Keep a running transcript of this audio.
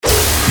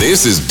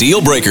This is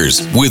Deal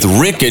Breakers with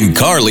Rick and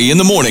Carly in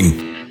the morning.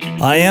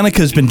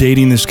 Annika's been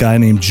dating this guy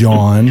named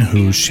John,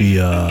 who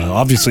she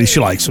obviously she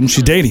likes him.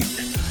 She's dating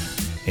him.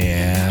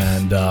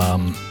 And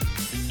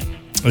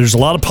there's a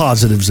lot of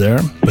positives there,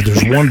 but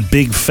there's one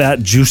big,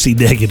 fat, juicy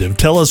negative.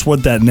 Tell us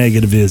what that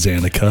negative is,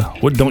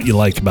 Annika. What don't you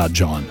like about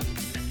John?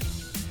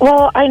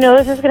 Well, I know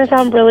this is going to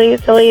sound really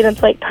silly, and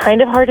it's like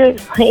kind of hard to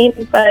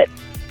explain, but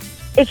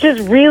it's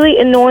just really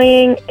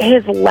annoying,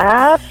 his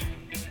laugh.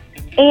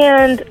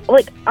 And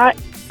like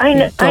I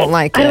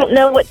don't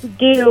know what to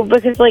do,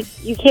 because like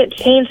you can't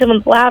change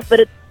someone's laugh, but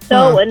it's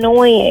so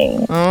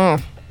annoying.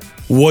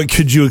 What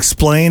could you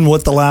explain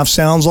what the laugh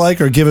sounds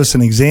like, or give us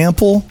an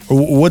example?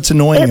 Or what's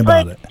annoying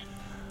about it?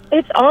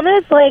 It's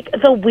almost like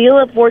the Wheel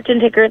of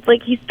Fortune ticker. It's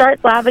like he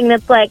starts laughing, and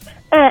it's like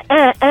and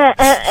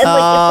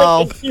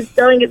like it keeps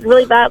going. It's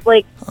really bad,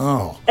 like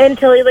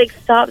until he like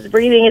stops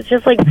breathing. It's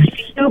just like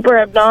super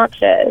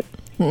obnoxious.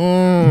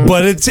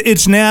 But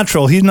it's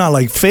natural. He's not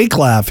like fake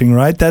laughing,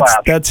 right?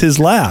 That's his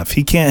laugh.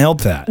 He can't help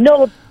that.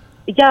 No,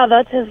 yeah,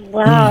 that's his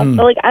laugh.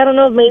 But like, I don't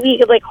know, maybe he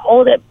could like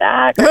hold it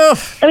back. I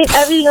mean,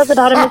 everything else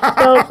about him is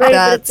so great,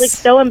 but it's like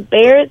so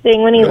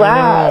embarrassing when he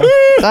laughs.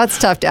 That's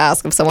tough to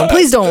ask of someone.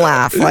 Please don't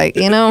laugh, like,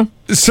 you know.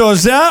 So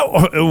is that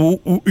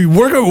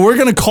we're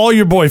gonna call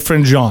your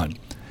boyfriend John,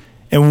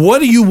 and what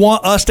do you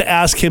want us to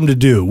ask him to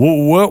do?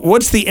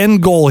 What's the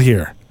end goal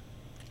here?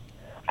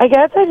 I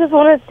guess I just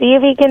want to see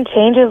if he can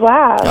change his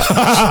laugh.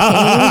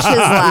 Change his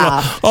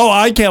laugh. Oh,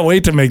 I can't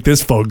wait to make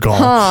this phone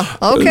call.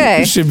 Okay.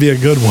 This should be a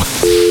good one.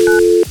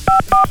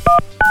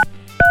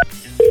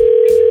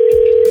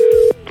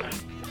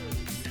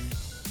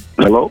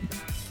 Hello?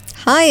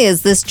 Hi,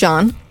 is this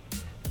John?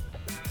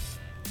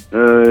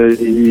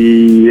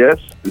 Yes,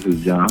 this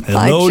is John.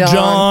 Hello, Hi,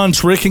 John.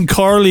 It's Rick and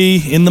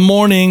Carly in the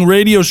morning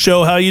radio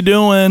show. How you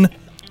doing?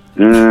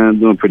 I'm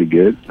doing pretty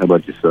good. How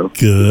about yourself?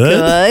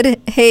 Good.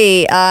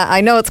 Hey, I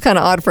know it's kind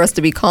of odd for us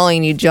to be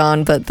calling you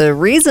John, but the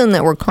reason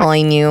that we're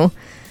calling you,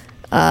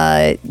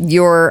 I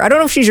don't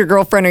know if she's your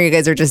girlfriend or you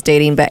guys are just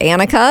dating, but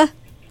Annika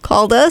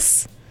called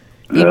us.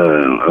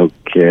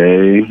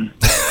 Okay.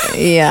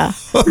 Yeah.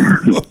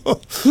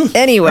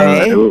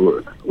 Anyway.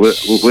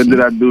 What did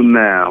I do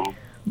now?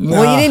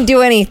 Well, you didn't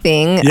do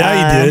anything.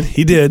 Yeah,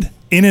 he did.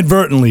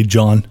 Inadvertently,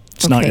 John.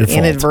 It's not your fault.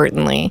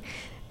 Inadvertently.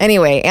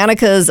 Anyway,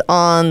 Annika's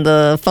on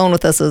the phone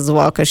with us as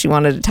well because she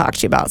wanted to talk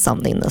to you about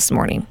something this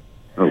morning.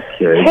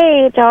 Okay.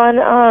 Hey, John.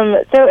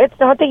 So it's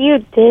not that you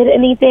did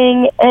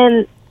anything,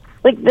 and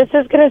like this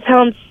is gonna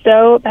sound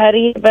so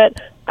petty, but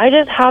I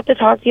just have to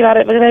talk to you about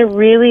it because I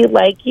really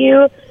like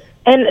you,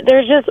 and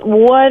there's just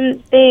one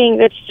thing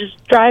that's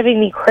just driving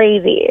me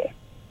crazy.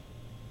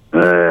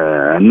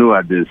 I knew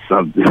I did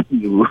something.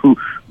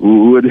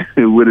 What is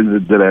it what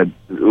did I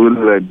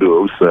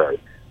do? I'm sorry.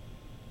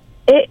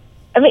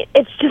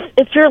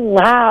 It's your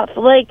laugh.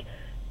 Like,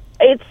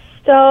 it's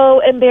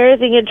so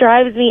embarrassing. It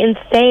drives me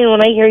insane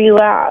when I hear you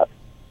laugh.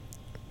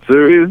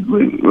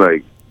 Seriously?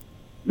 Like,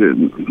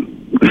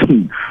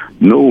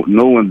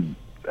 no one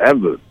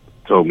ever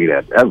told me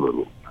that, ever.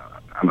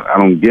 I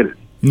don't get it.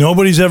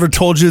 Nobody's ever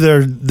told you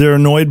they're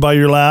annoyed by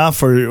your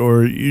laugh,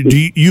 or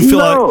do you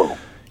feel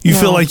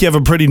feel like you have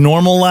a pretty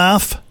normal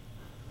laugh?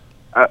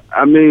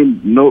 I mean,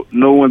 no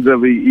one's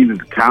ever even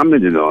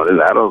commented on it.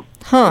 I don't.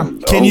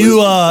 Can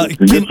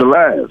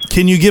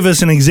you give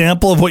us an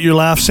example of what your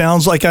laugh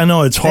sounds like? I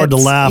know it's hard to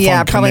laugh. Yeah,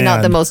 on probably command.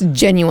 not the most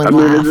genuine I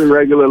mean, laugh. it's a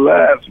regular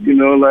laugh, you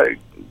know, like.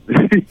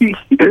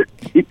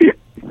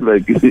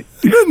 Like It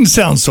doesn't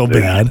sound so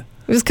bad.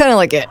 It was kind of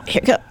like a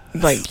hiccup,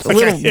 like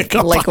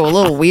a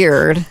little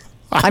weird.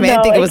 I mean,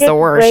 I think it was the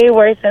worst. Way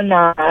worse than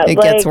that. It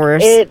gets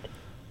worse.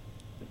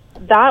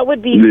 That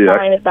would be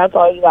fine if that's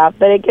all you laugh,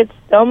 but it gets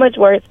so much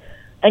worse,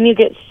 and you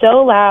get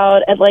so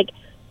loud, and like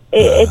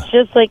it's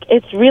just like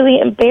it's really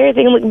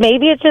embarrassing. Like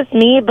maybe it's just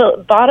me,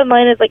 but bottom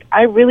line is like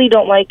I really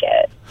don't like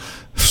it.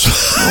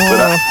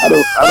 But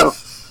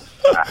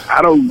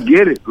I don't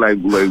get it.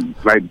 Like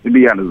to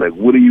be honest, like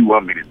what do you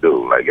want me to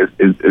do? Like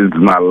it's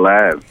my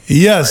laugh.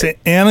 Yes,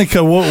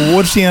 Annika.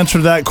 What's the answer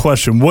to that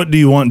question? What do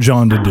you want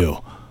John to do?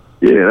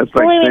 Yeah, that's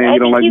like saying you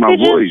don't like my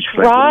voice.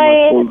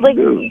 Try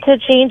to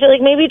change it.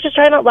 Like maybe just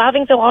try not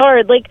laughing so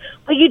hard. Like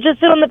you just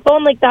sit on the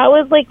phone. Like that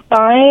was like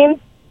fine,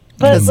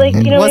 but like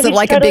you know, wasn't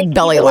like a big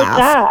belly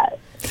laugh.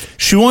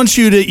 She wants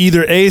you to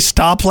either A,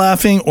 stop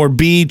laughing, or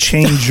B,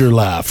 change your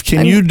laugh.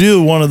 Can you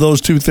do one of those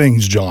two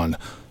things, John?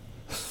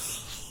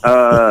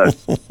 No.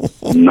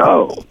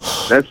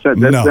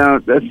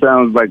 That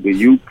sounds like a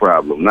you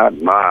problem,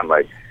 not mine.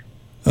 Like,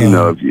 you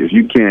know, if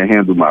you can't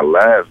handle my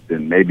laugh,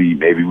 then maybe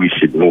we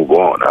should move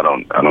on. I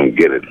don't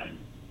get it.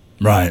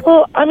 Right.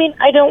 Well, I mean,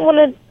 I don't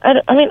want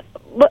to. I mean,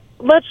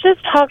 let's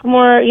just talk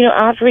more. You know,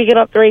 after we get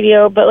off the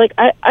radio. But like,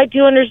 I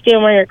do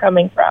understand where you're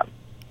coming from.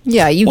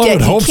 Yeah, you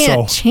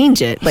can't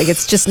change it. Like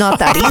it's just not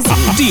that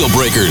easy. Deal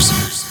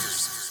Breakers.